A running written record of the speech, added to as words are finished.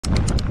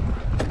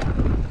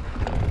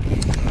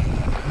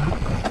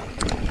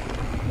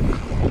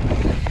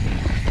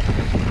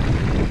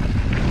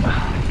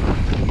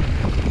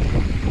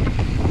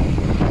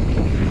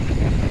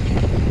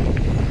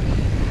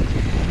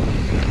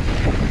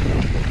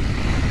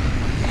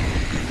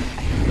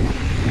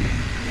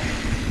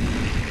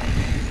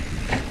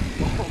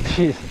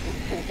Jeez.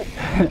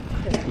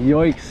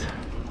 Yoicks.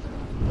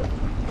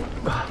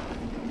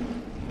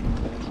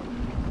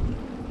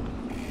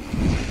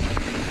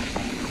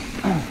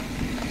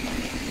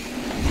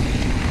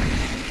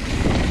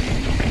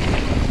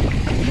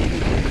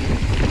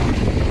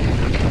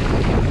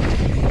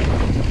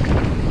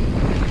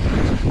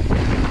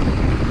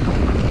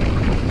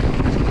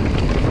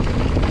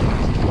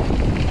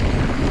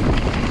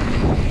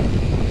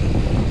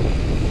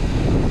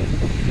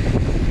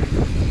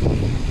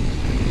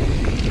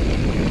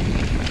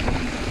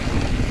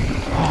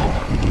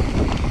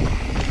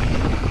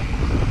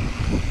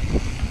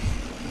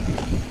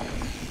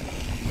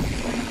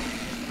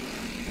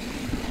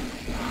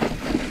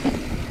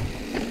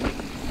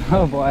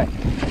 Oh boy,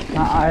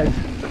 my eyes.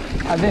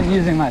 I've been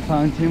using my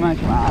phone too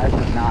much. My eyes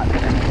have not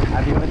been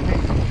happy with me.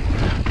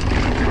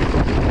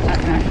 I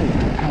can actually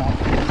help.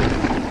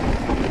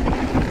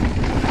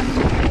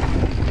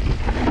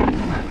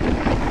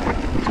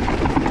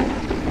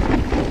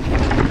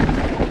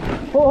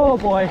 Oh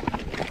boy.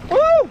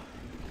 Woo!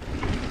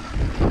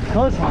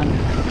 Close one.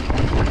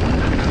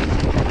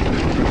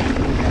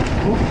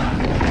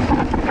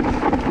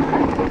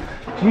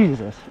 Ooh.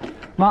 Jesus.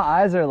 My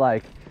eyes are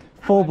like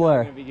full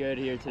blur. Gonna be good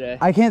here today.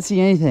 I can't see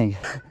anything.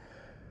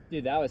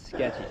 Dude, that was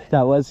sketchy.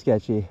 That was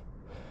sketchy.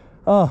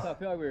 Oh, I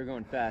feel like we were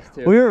going fast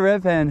too. we were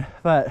ripping,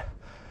 but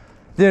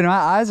dude, my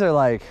eyes are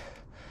like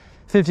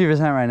 50%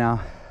 right now.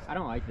 I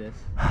don't like this.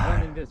 I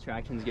don't think this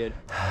traction's good.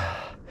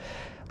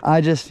 I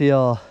just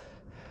feel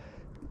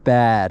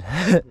bad.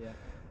 Yeah.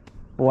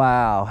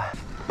 Wow.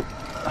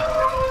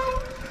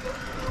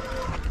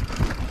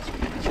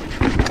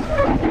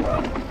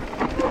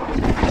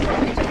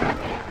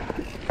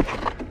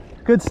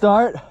 Good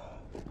start.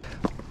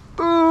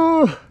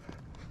 Ooh.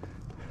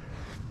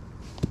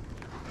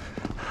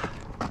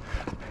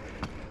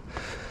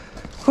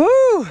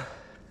 Woo.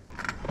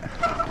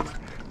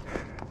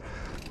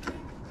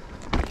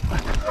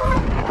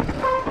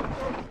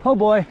 Oh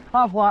boy,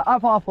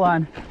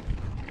 offline.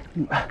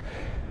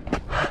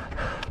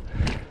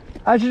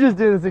 I should just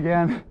do this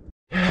again.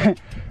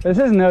 This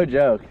is no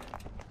joke.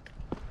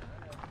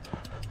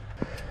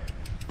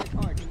 It's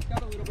hard, 'cause it's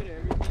got a little bit of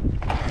everything,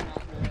 but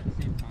not really at the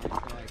same time. So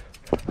like,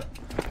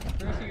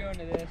 first you go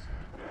into this,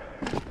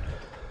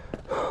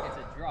 it's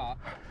a drop.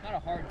 Not a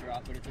hard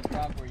drop, but it's a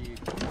drop where you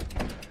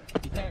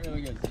can't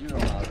really go 0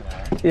 miles an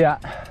hour. Yeah.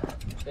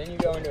 Then you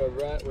go into a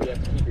rut where you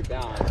have to keep your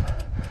balance.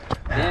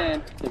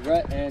 Then the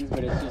rut ends,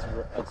 but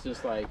it's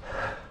just like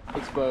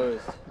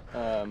exposed,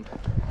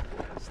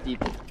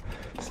 steep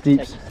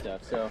techy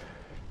stuff. So.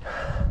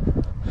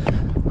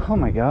 Oh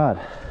my God.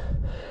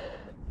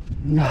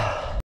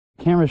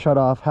 Camera shut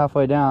off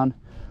halfway down.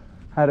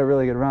 I had a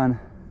really good run.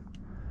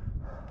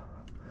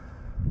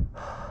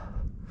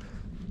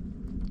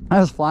 I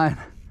was flying.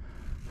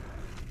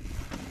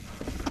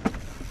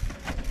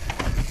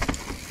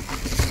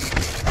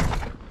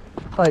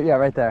 Oh yeah,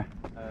 right there.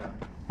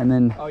 And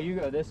then. Oh, you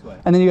go this way.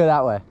 And then you go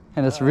that way,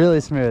 and it's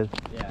really smooth.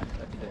 Yeah,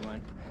 that's a good one.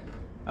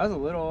 I was a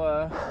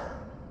little,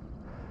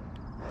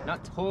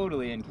 not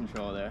totally in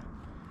control there.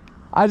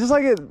 I just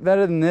like it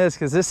better than this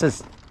because this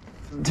is,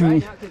 to me.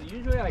 Now, because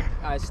usually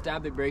I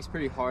stab the brakes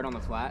pretty hard on the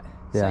flat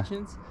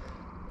sections.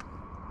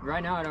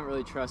 Right now I don't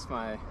really trust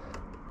my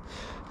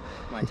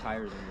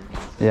tires or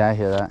anything. So Yeah, I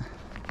hear that.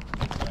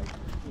 like,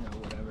 you know,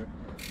 whatever.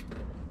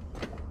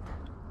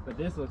 But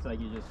this looks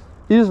like you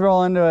You just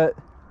roll into it.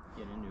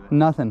 get into it.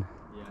 Nothing.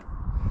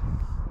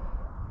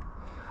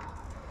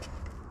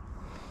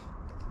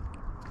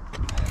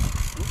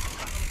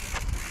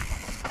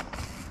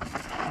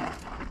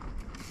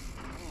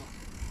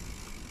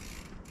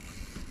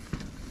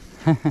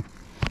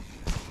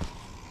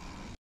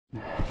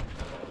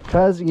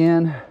 Try this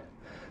again.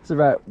 It's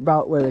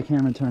about where the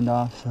camera turned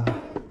off, so.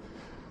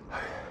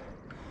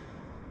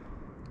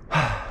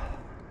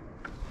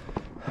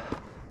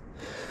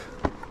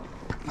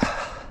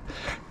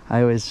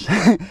 I always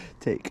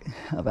take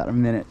about a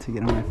minute to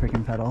get on my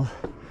freaking pedals.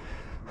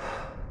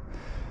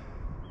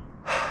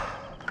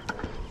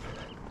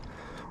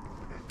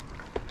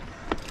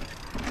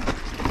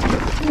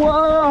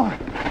 Whoa!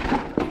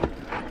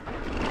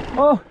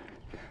 Oh,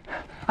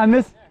 I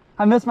missed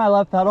my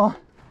left pedal.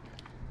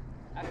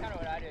 That's kind of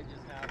what I did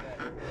just now,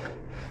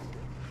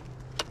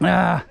 but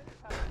Ah.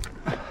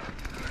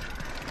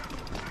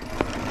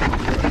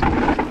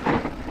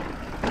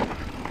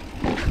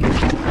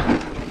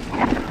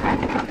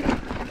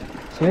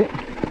 Sweet.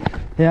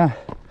 Yeah,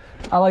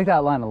 I like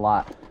that line a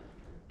lot.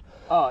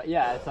 oh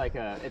yeah, it's like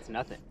it's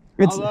nothing.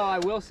 Although I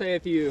will say,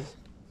 if you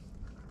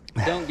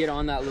don't get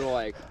on that little,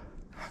 like,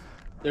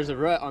 there's a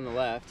rut on the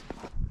left,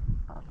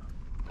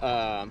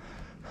 and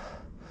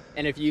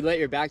if you let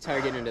your back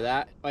tire get into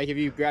that, like if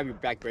you grab your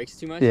back brakes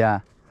too much,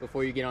 Yeah,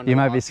 before you get on, you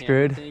might be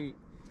screwed.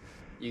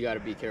 You got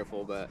to be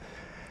careful, but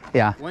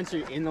yeah. once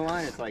you're in the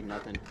line, it's like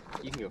nothing.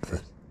 You can go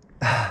first.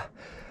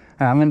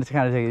 I'm gonna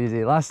kind of take it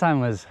easy. Last time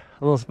was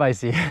a little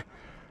spicy.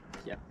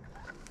 Yeah.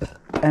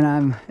 And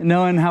I'm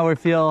knowing how we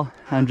feel.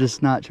 I'm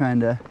just not trying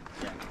to.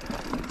 Yeah.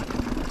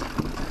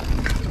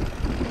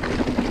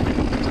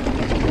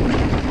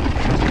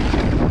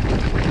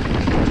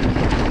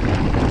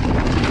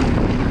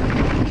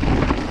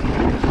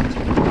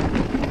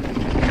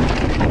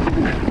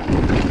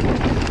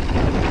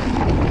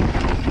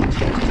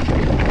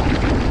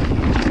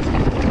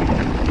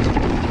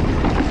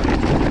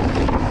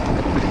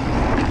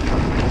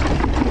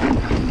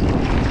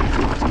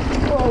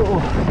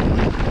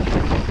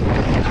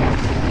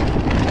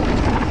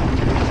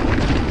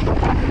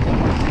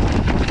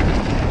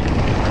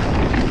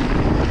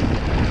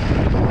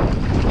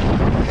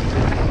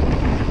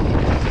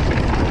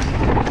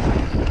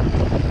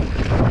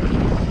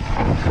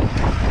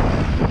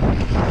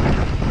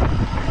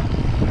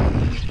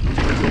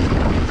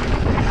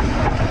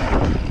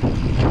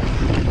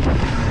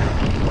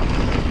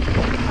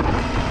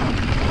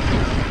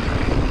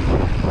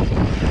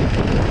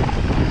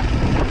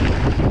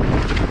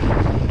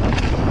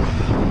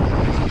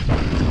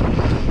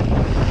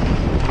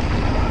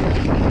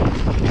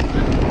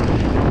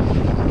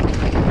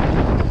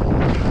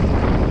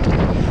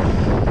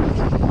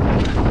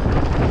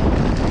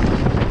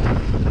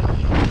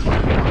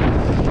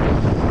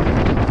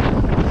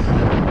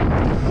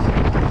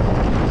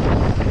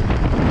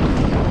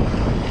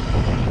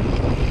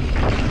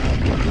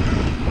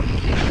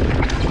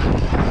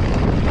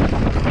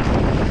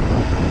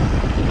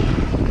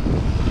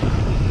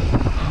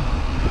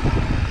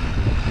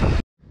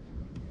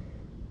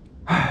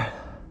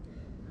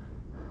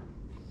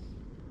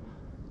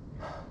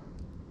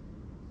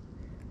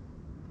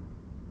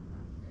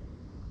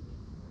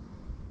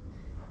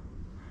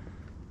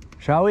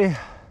 Shall we? All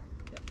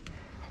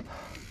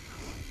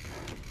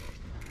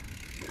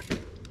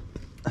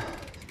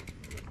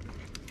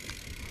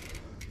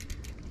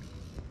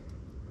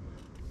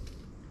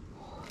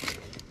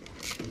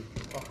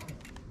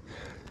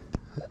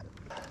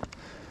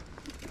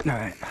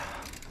right.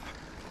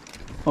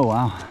 Oh,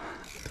 wow.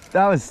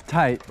 That was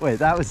tight. Wait,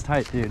 that was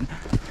tight, dude.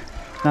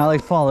 Not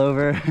like fall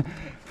over,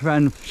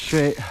 run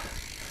straight.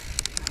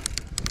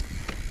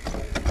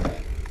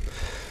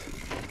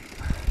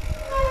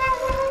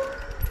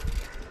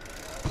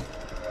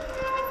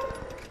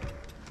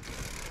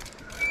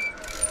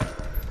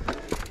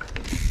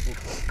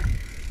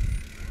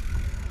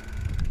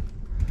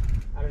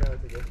 I don't know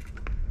what to do.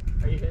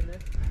 Are you hitting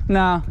this?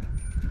 No.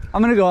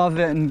 I'm gonna go off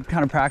it and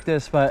kind of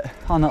practice, but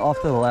on the off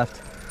to the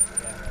left.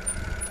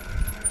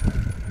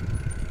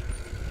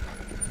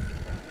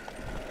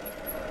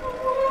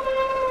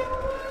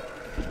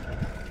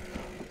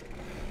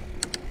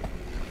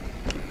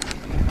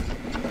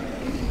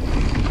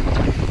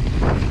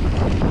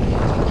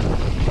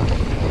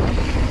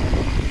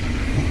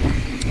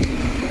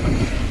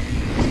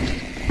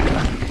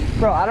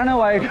 Bro, I don't know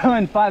why you're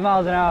going 5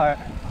 miles an hour.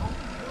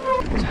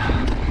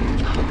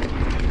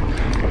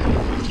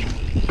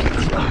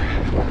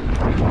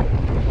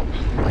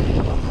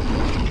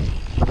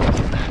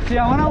 See,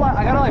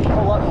 I gotta like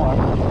pull up more.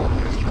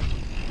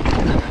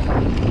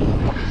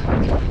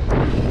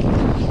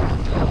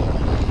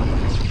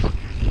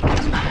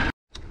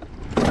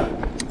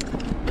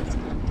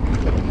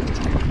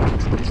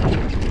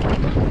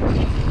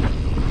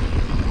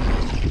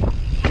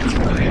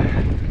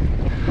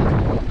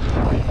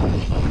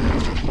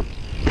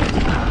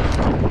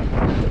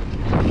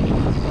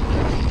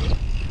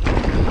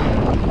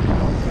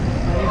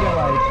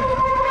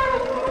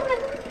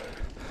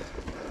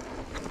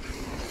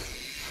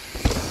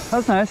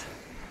 That's nice.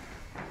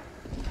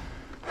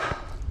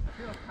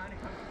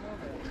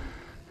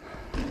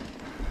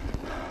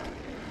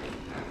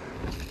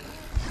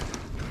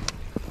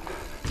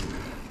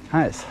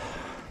 Nice.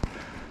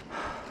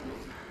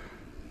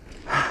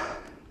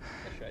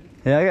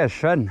 Yeah, I got a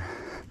shredding.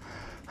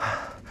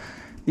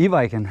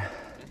 E-biking.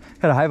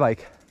 Got a high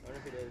bike. What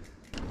if it is?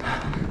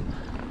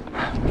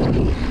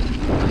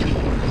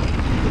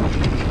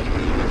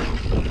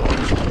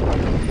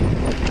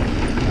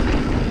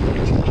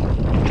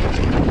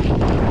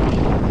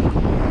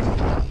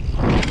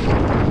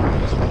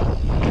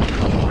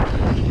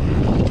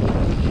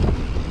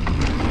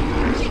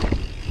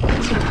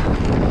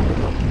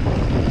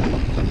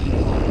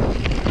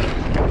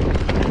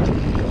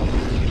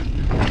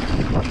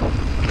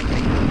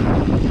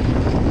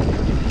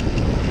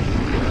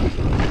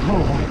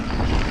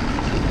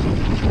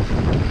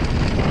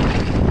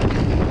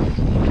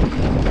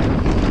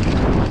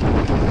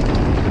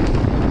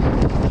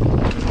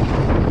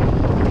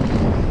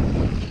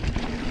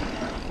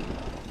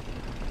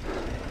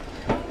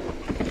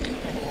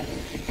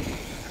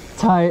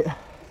 Tight.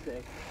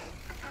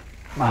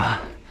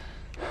 Ah.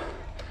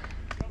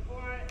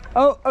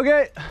 Oh,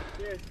 okay.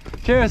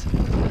 Cheers. Cheers.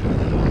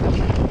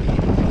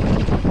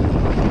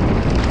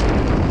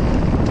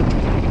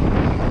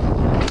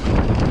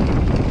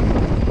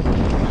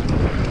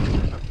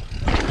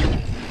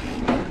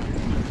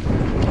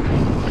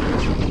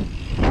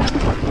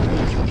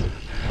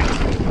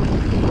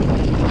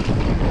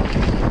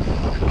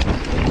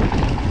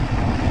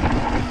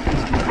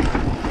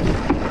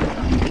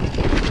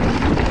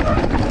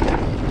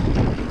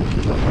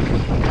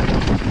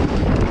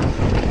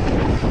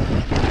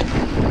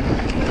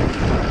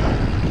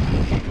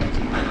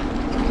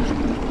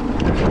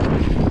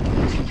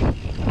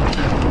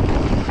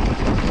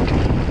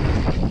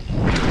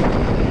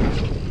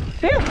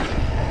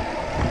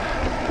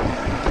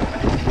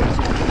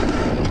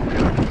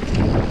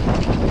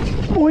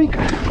 Boink.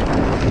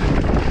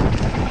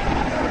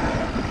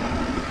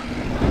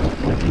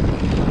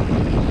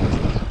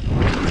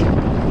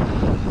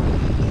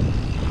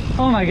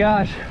 Oh my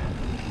gosh.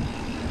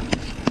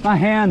 My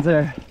hands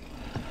are...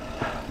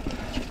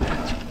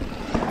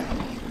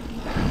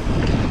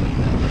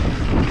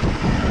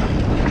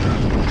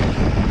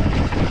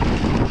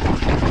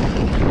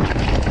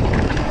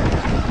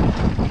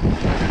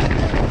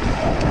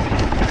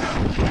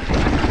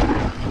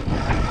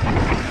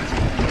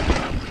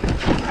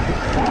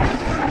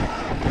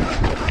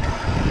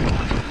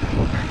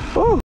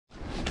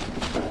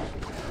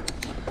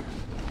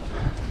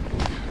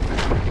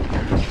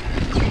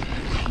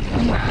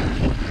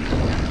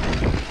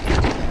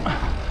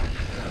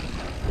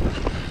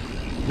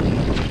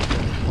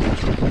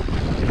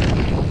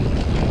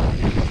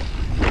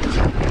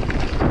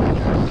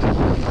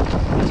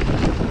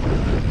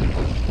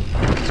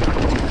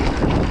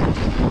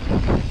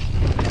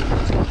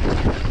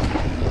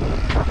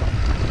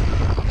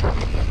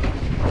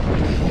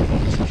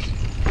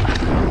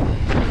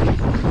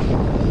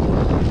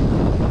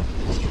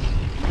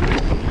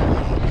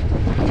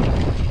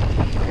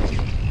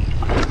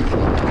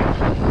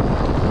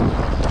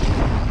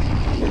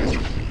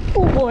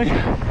 boy.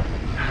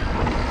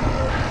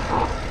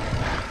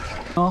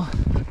 Oh.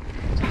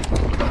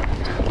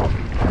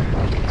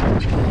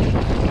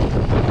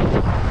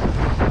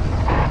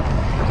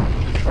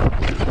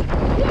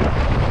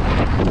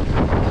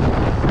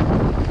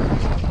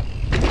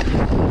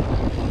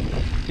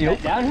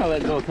 That downhill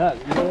is a little tough.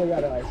 You really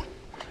gotta like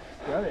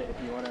scrub it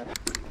if you wanna.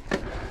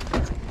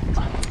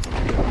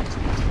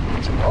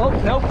 Oh,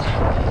 nope.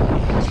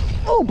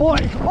 Oh boy.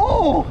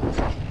 Oh!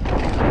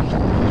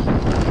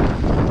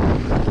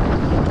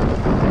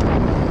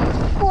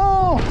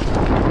 Whoa!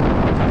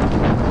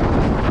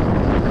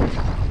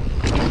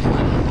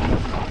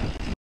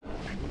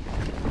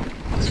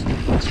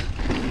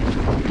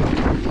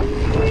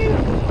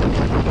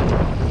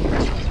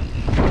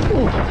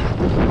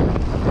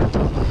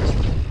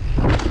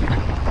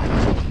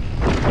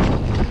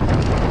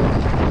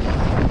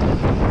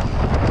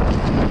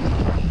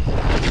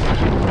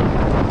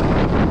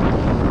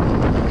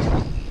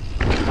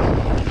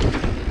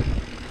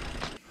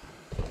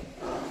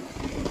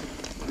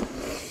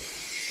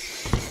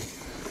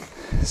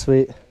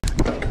 Sweet.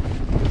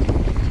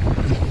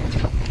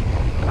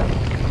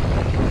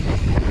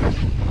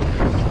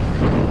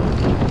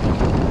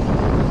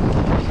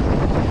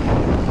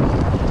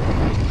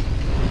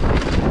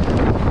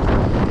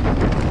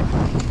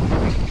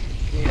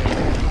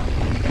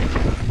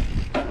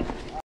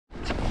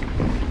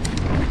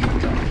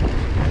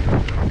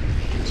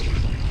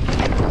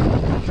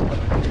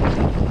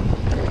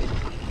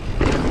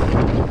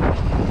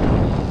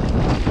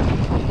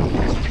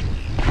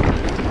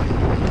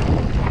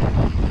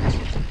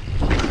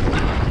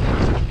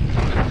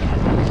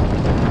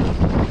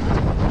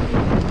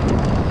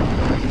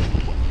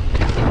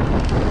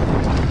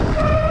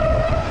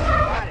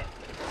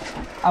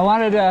 I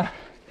wanted to,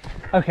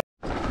 okay.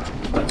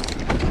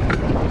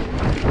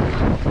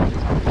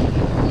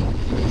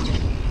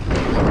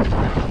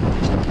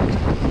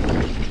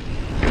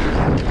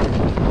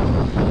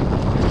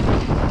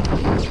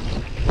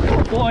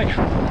 Oh boy.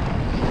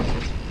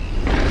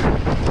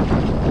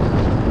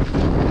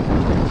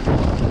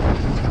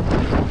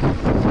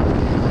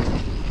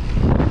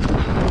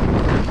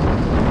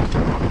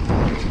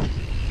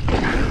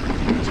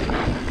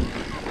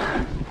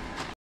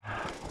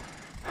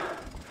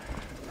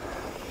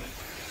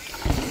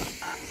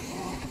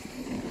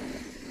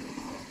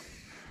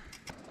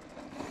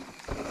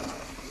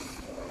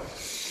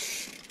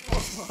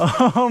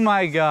 Oh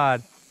my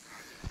God.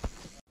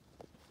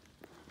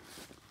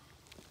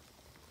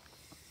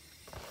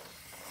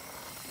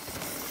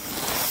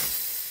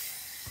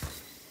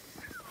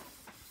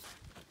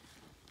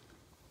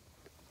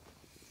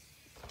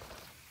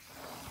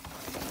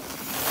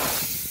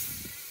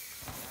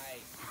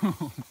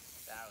 Nice.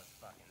 That was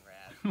fucking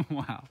rad.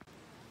 Wow.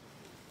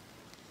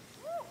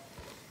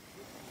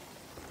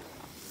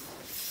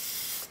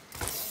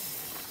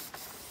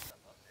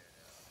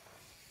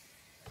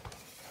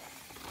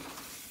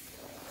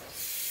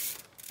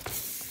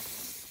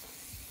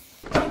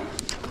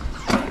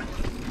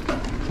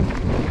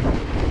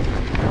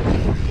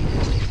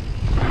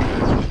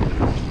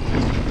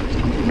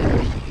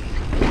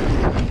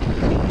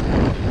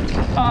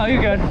 Oh,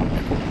 you're good.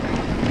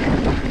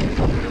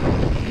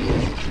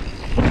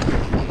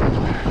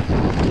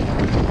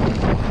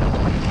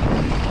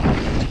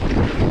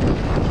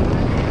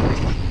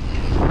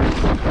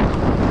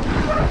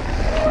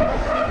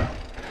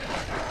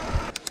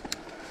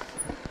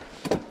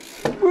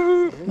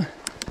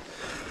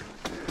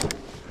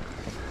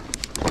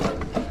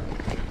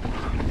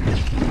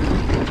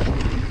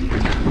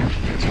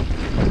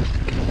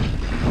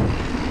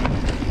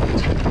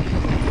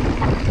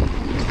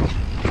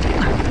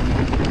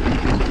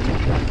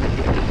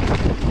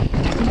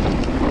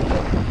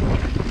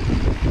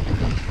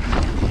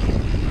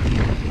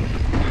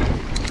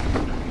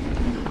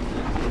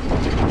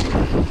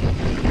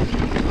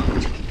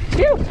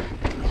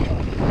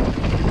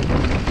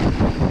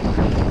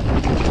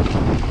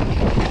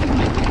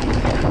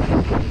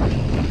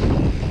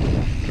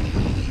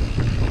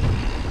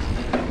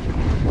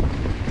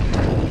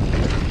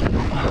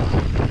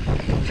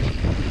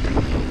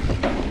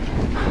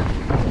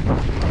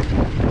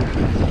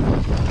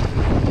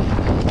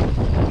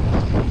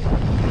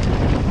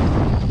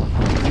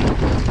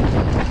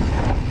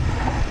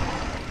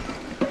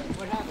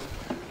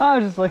 I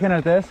was just looking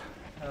at this.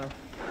 Oh.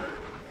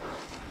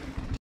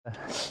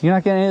 You're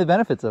not getting any of the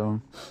benefits of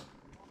them.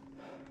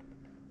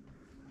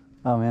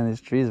 Oh man, these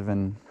trees have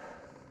been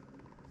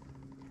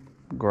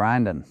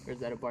grinding. Or is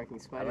that a barking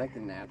spider? I like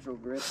the natural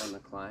grip on the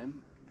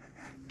climb,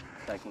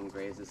 so I can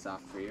graze a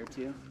soft tree or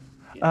two.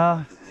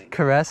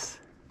 Caress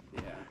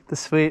Yeah. the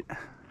sweet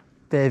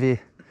baby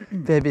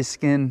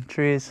skin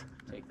trees.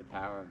 Take the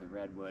power of the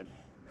redwood.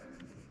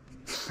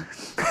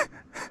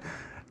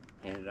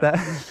 Hand it That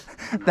off.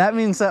 that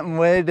means something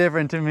way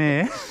different to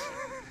me.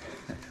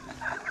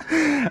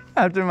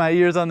 After my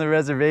years on the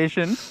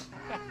reservation.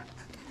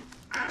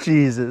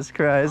 Jesus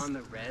Christ. On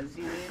the res,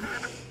 you mean?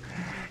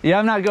 Yeah,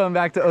 I'm not going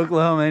back to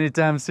Oklahoma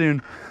anytime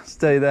soon. I'll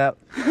tell you that.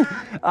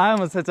 I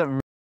almost said something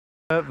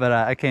up, but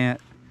I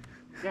can't.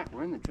 Yeah,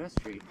 we're in the dress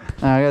street.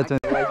 I got to.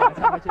 That's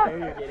how much air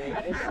you're getting.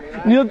 I didn't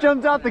realize. Neil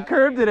jumped off the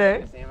curb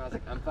today. Sam, I was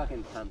like, I'm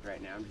fucking pumped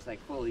right now. I'm just like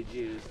fully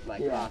juiced,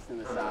 like lost in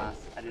the sauce.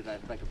 I did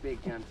like a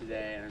big jump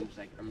today, and I'm just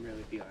like, I'm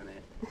really feeling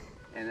it.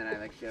 And then I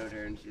like showed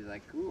her, and she's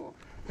like, cool.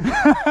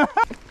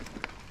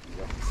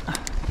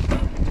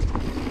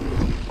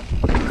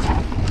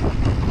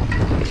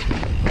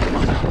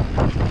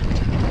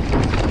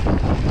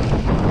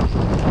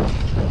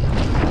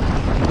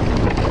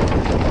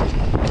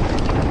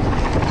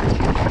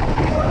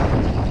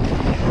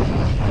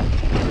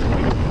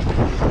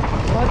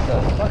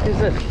 is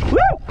this? Woo!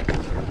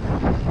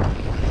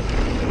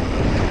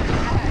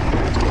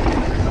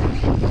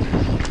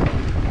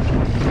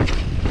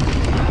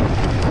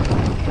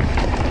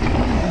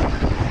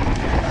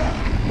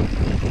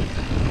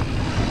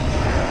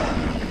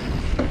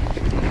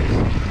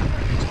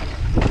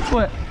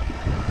 What?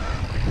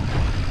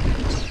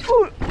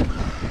 Ooh.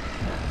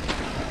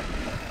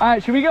 All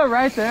right, should we go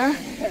right there?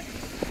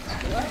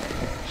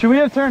 Should we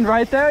have turned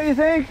right there, you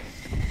think?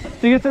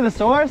 To get to the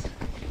source?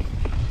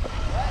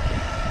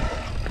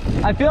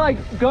 I feel like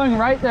going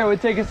right there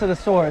would take us to the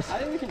source. I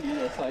think we can do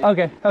this. Like,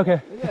 Okay,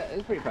 okay. Yeah,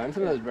 it's pretty fun.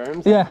 Some of those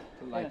berms. Yeah.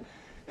 Like,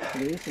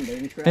 moose and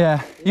baby trout.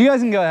 Yeah. You guys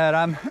can go ahead.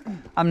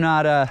 I'm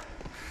not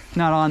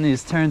on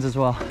these turns as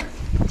well.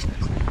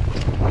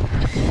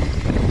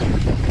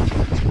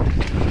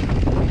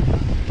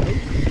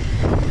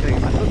 Gotta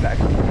get my foot back.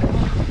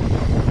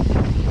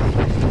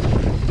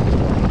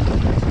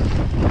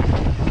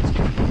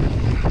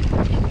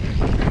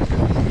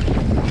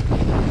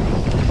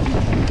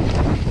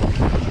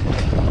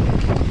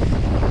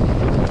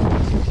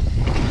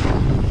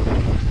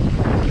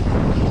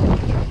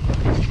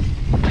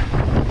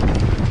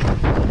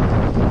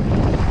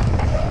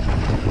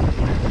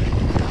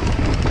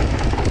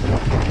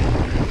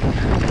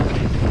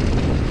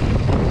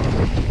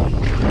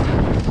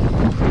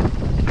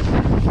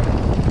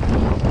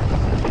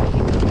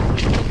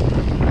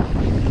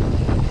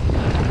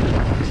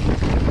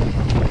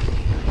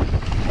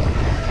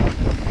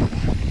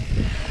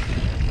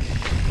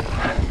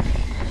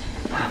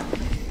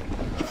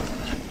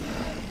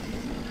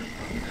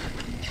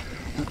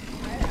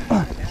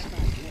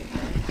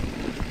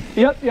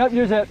 Yep,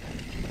 here's it.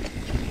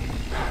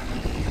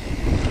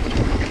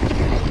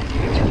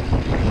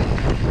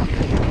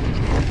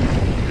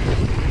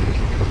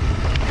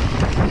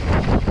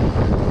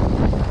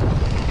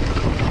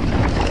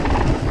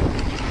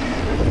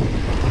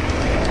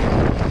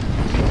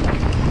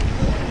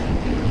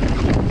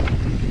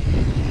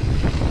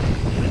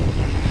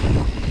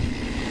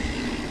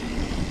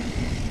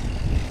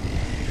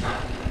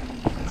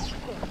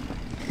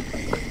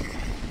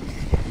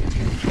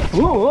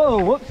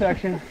 Whoa, whoop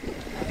section.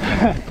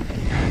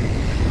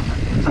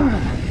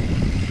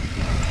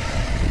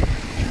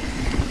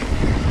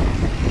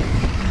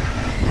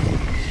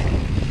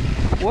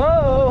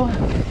 Whoa!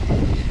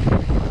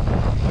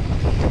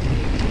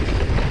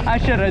 I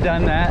should have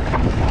done that.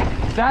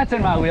 That's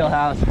in my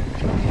wheelhouse.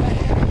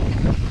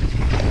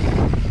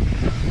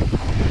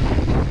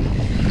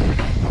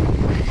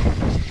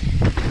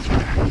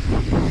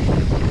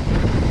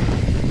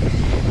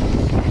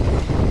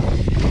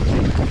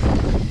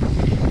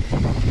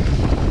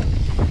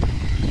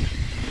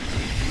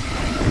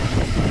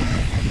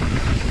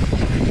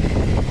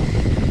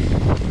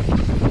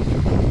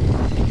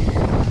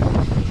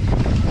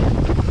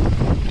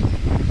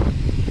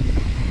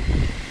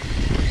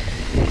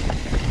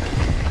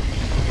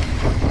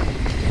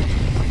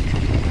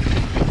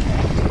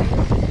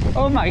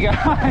 Oh my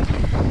God.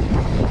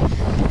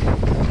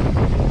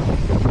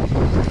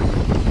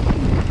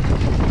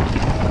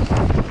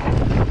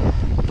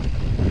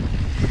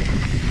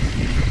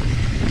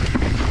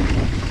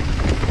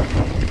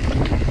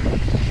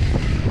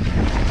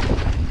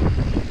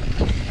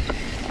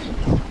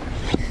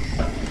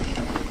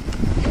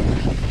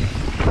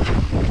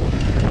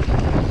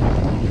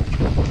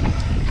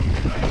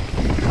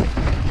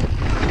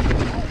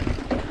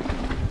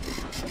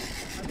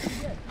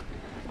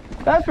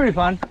 That's pretty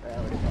fun.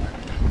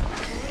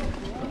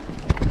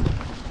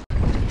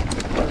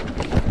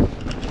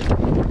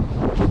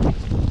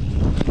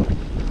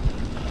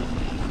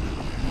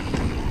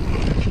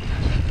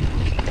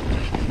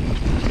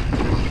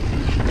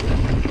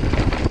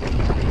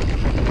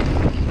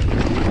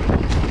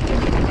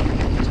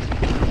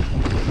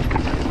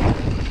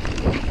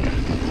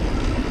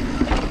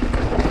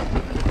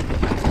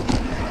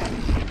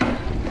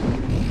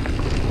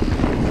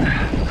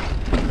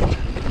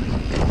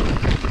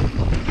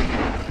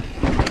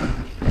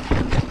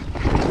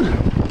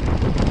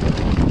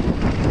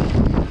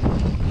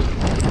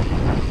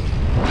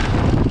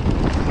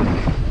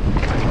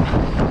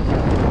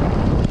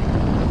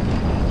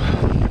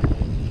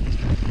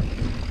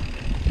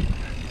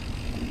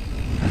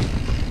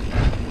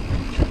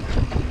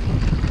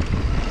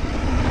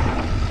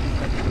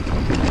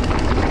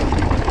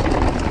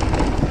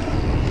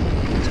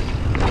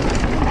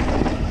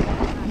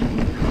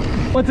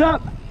 What's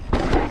up?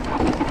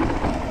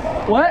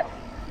 What?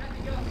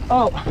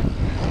 Oh,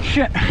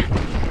 shit.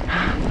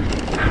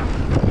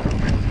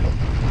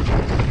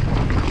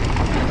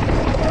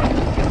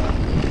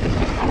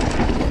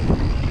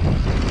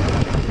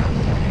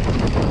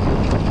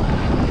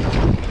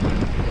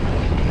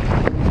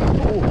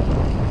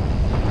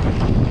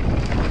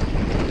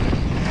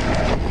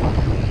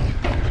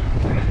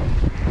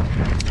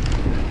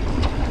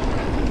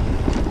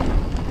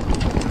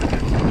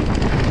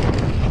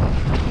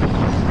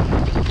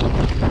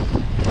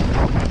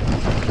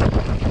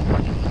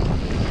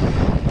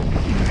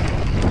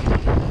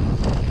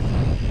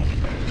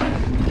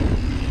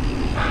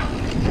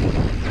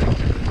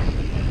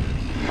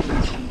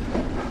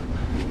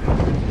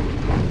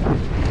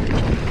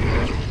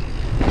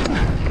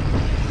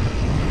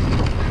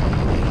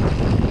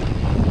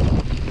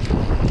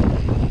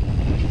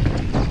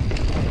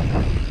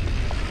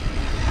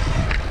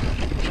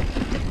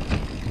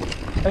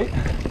 Hey.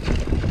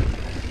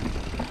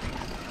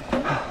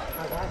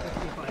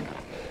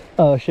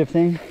 Oh,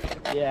 shifting?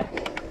 Yeah.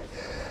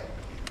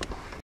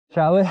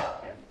 Shall we?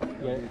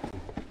 Yeah.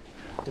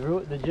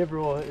 The jib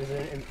rule is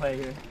in play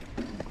here.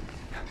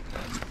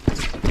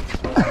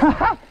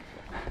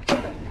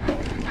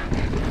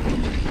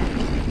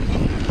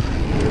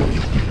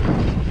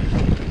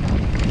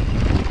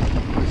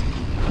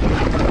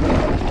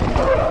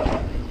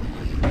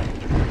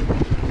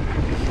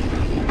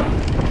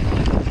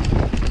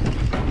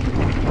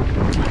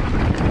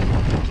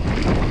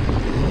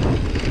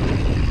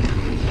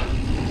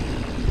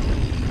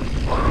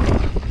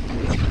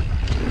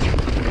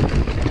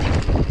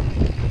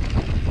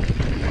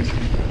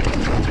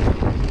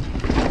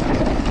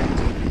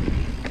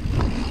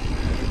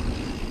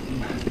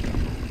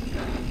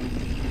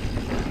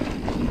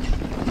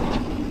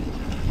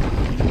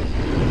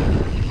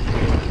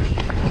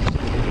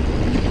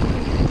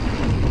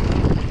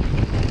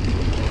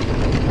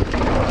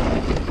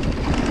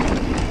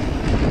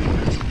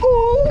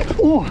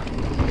 Ooh.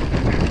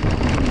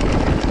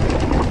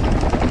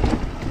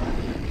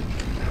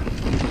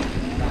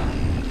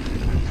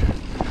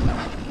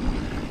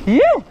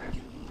 You.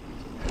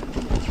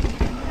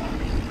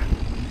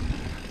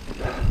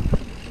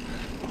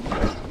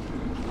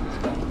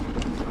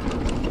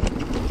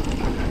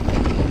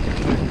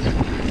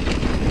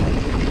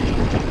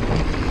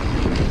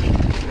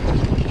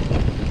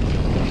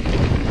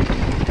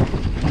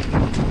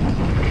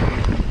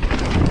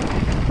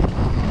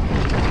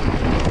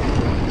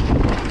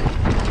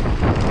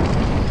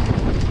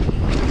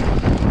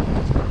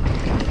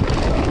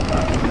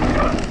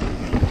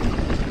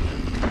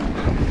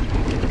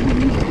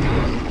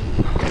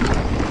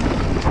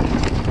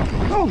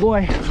 Oh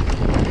boy.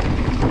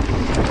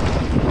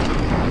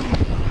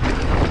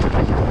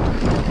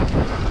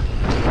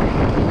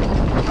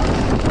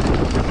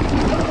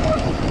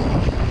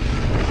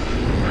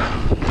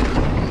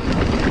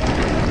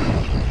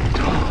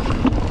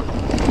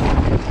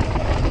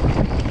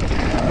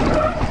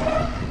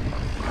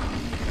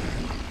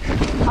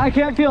 I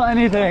can't feel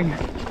anything.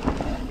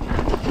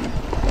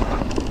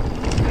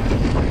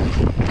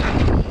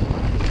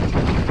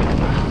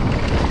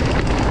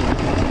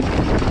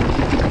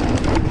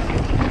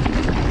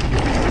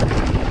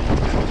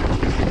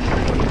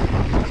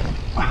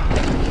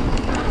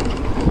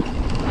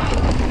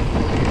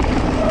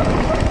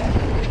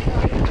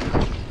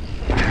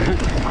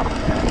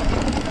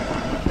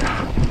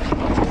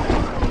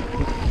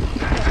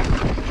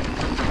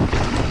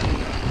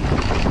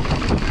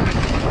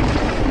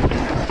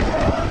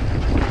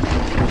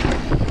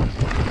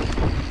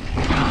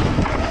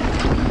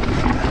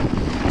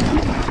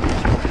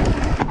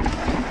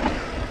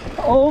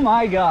 Oh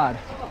my God.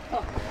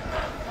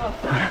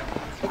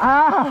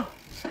 Ah,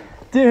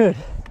 dude.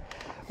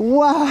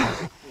 Wow.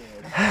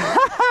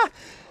 I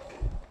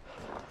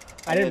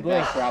didn't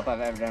blink. Best drop I've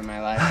ever done in my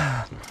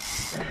life.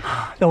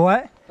 The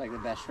what? Like the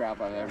best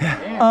drop I've ever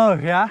done. Oh,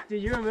 yeah?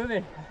 Dude, you were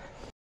moving.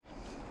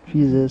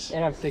 Jesus.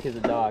 And I'm sick as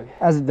a dog.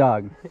 As a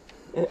dog.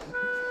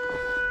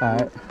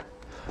 Alright.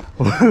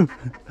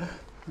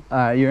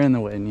 Alright, you're in the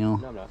way, Neil.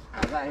 No, I'm not.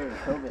 I was out here with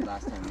COVID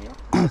last time, Neil.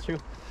 That's true.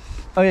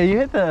 Oh yeah, you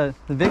hit the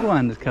big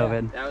one with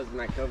COVID. Yeah, that was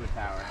my COVID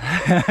power.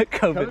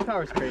 COVID. COVID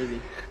power's crazy.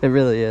 It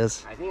really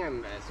is. I think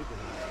I'm super.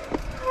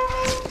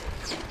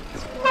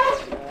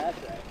 Yeah, that's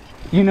right.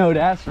 You know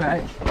that's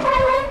right.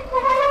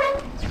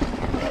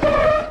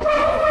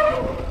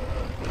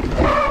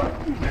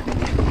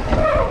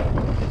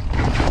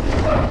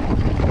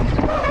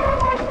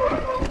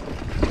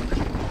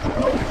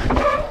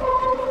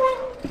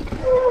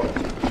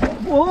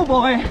 Oh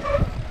boy,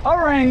 a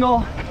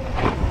wrangle.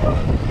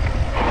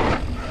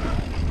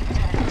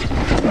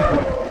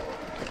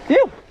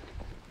 Phew.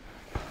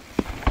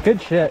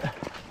 Good shit.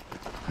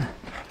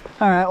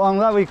 All right, well I'm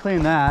glad we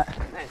cleaned that.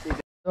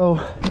 So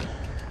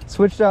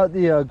switched out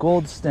the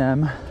gold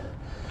stem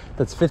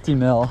that's 50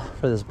 mil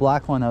for this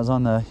black one that was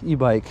on the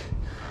e-bike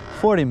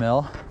 40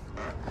 mil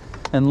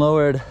and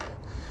lowered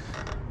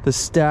the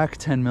stack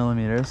 10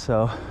 millimeters,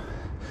 so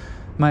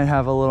might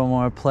have a little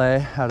more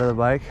play out of the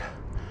bike.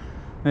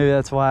 Maybe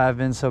that's why I've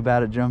been so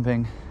bad at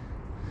jumping.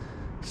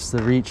 Just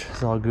the reach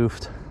is all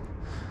goofed.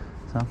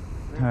 So,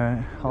 all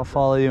right, I'll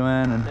follow you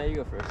in and. Now you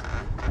go first.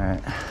 All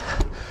right.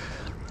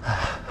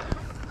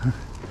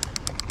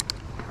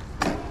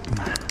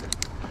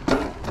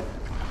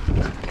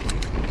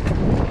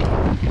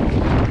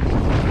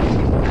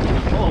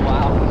 Oh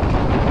wow!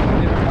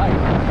 Different bike.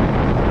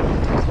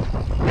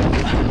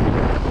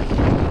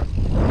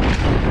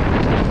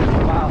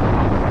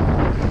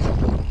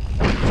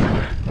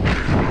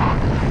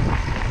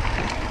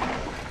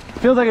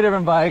 Feels like a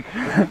different bike.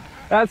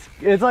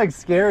 It's like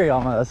scary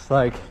almost.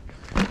 Like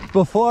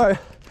before,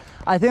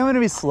 I think I'm gonna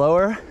be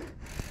slower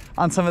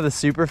on some of the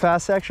super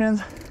fast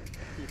sections.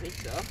 You think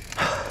so?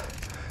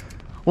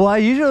 Well, I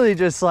usually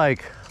just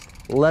like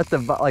let the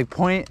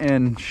point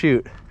and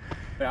shoot.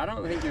 But I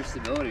don't think your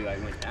stability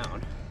like went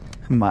down.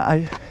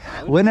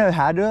 Wouldn't it have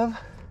had to have?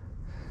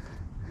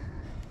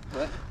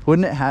 What?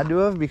 Wouldn't it had to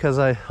have? Because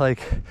I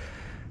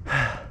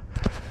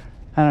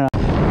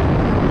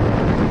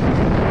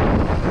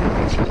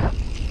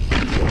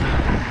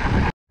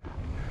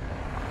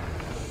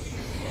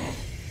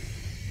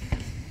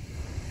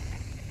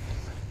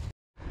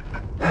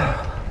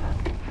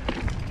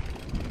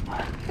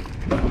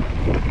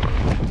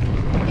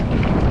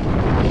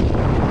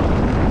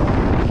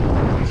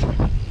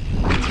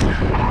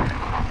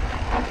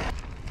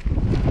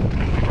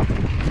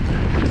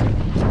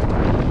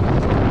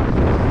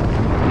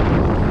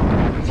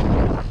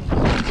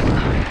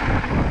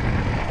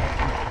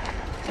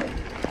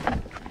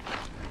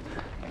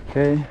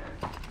Okay.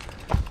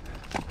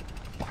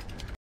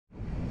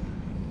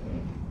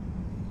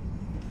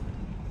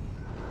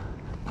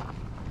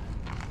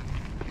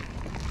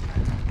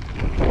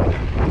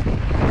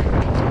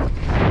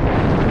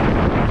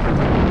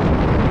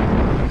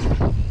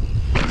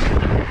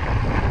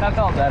 That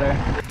felt better.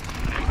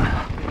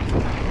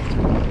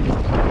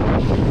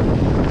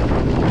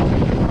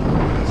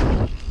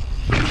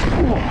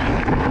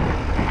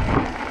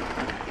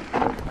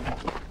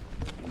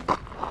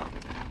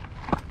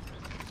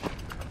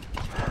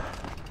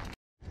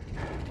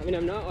 I mean,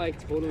 I'm not like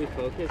totally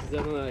focused. It's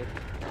definitely like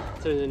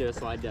turns into a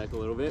slide deck a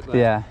little bit, but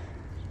Yeah.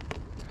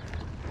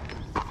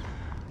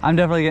 I'm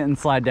definitely getting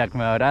slide deck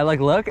mode. I like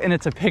look and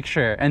it's a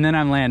picture and then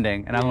I'm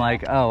landing and I'm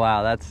like, oh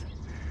wow, that's...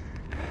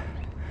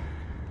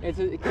 Because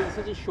it's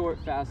such a short,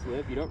 fast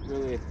lip, you don't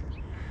really...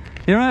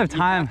 You don't have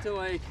time. You have to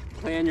like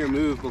plan your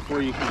move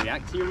before you can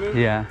react to your move.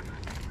 Yeah.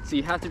 So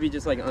you have to be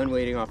just like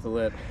unweighting off the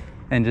lip.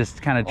 And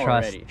just kind of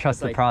trust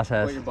the like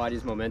process. What your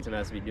body's momentum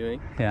has to be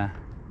doing. Yeah.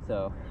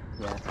 So,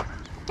 yeah.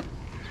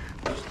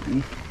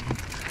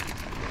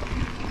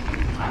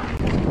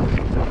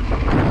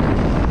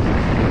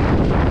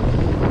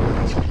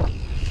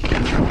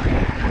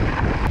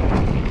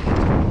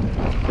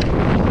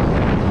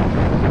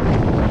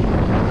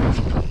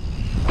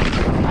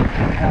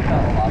 That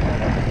felt a lot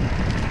better.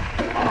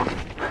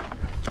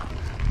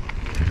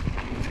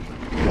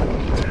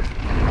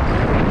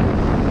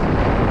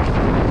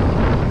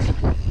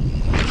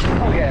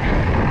 Okay.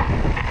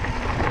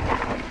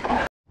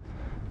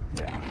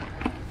 Yeah.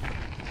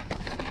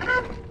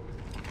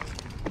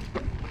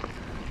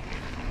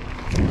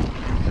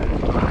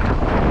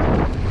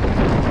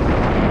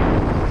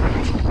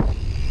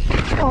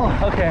 Oh,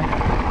 okay.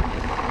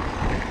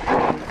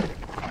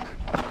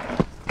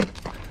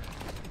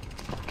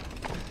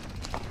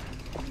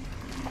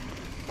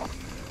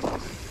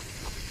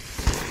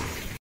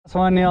 Last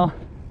one, Neil.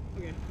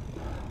 Okay.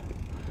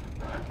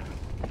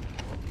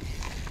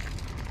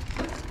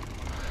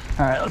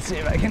 All right, let's see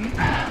if I can.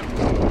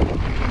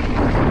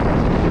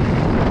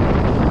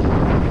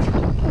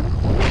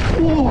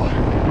 Ooh.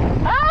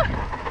 Ah!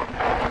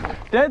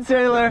 Dead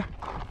sailor.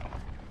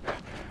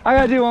 I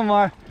gotta do one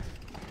more.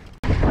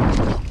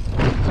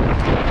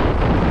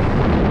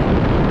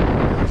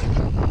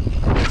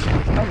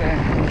 Okay.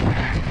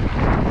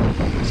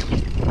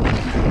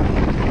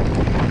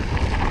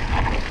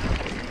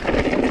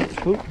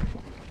 Oop.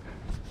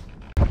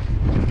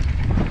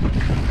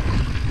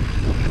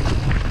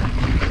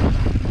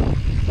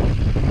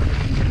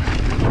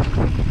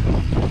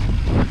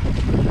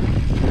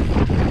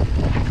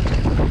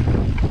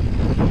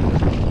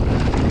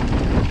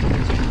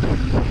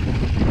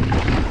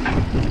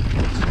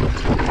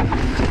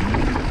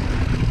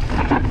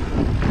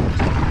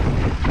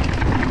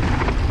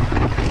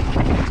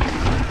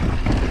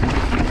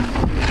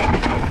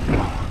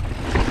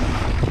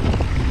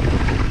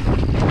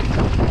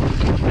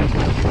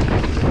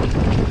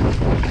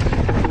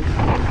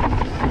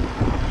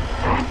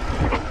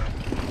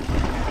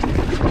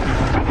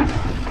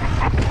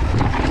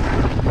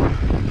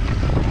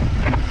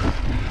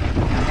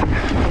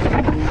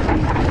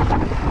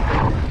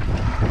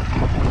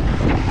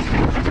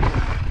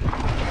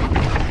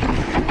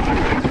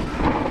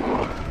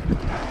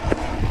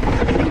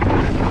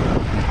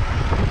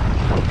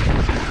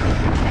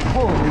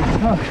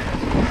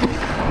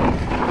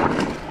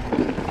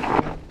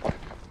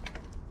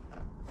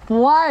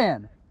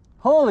 Flying!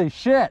 Holy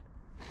shit!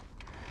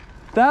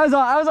 I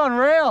was on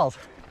rails.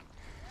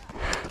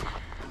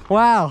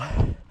 Wow.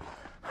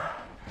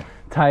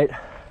 Tight.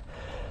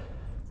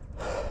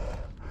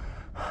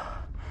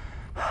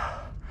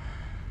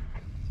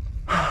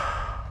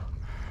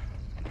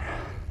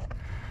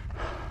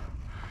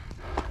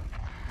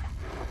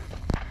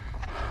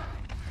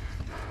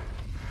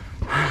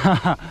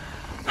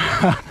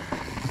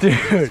 Dude.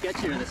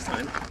 Sketchier this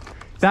time.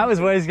 That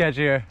was way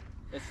sketchier.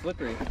 It's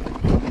slippery.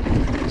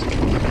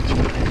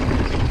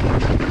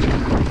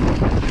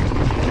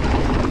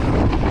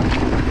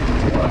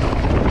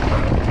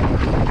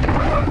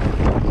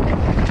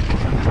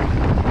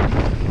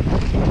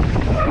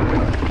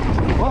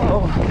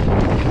 Whoa.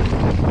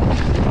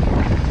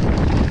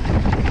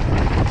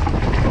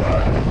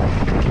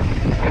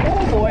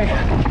 Oh boy.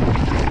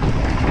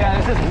 Yeah,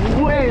 this is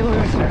way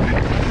looser.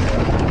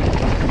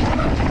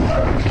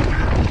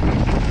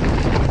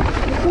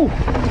 Ooh.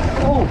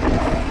 Oh,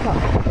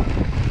 fuck.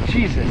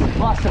 Jesus,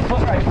 lost a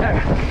foot right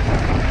there.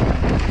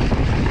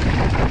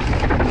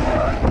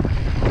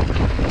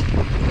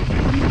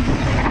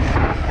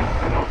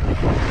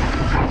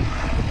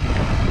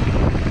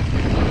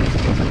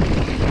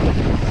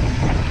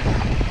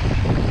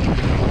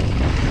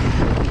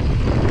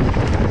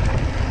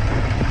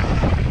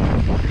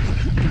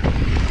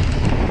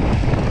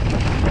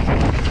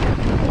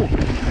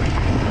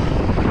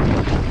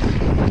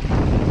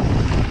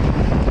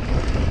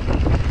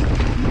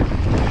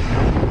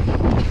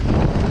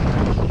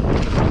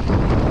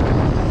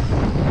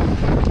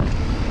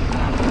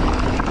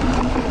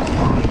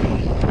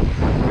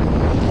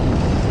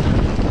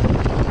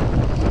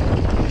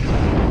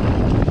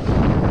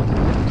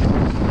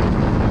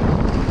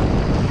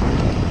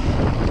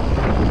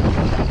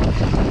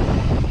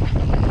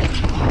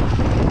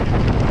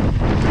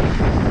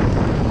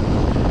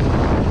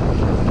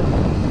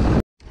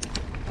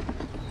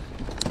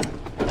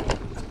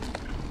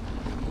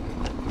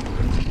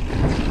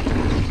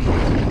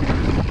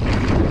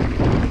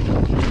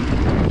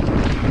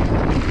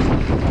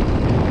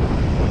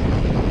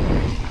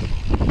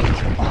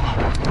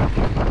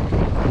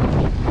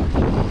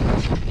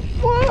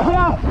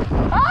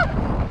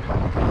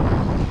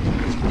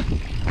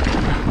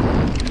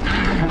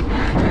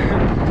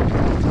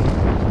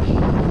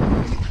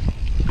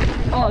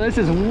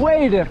 This is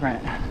way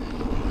different.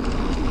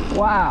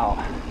 Wow.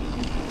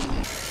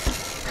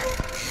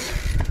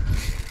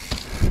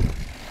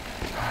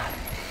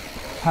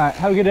 All right,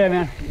 have a good day,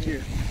 man. You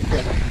too.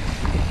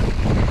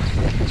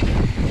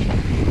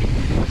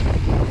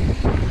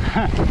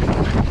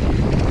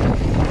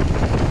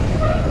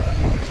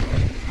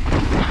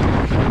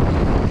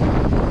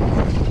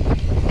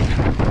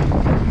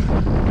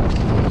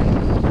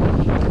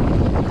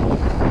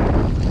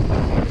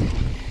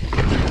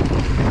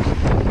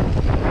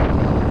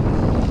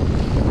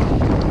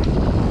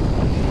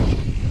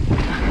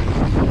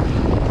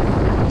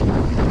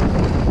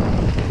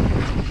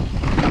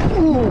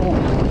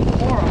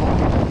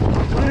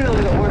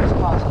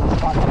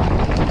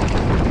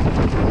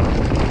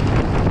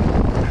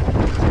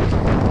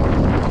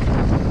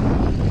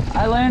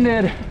 I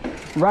landed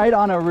right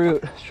on a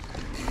root.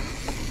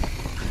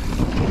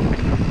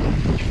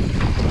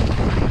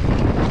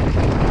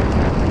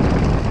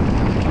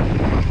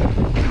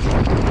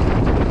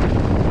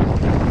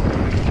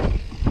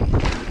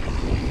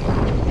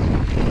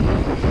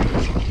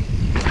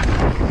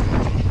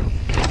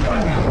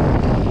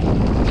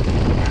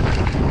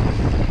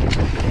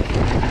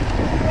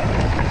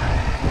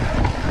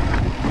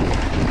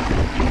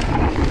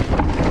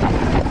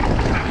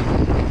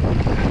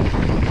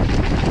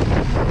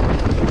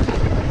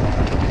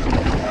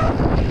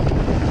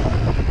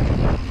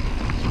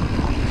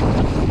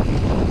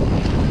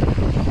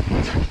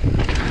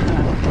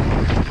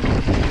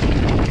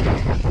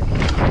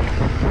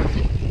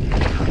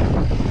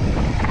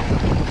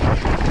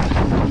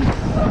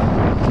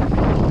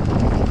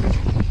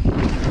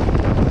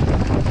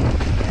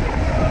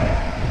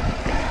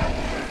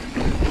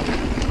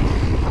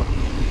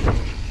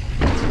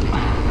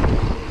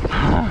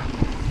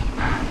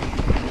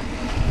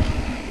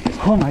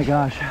 Oh my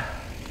gosh.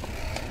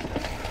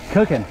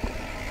 Cooking.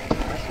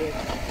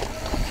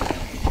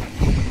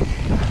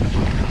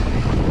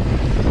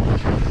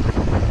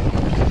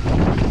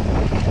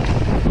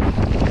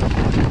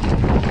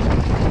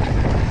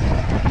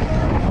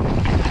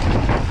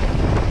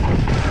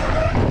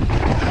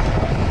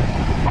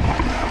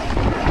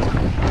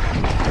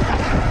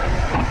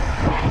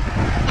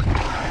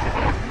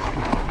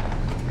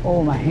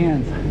 Oh, my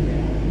hands.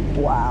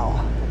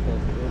 Wow.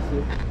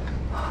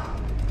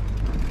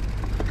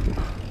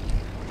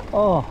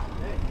 Oh,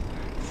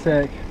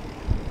 sick.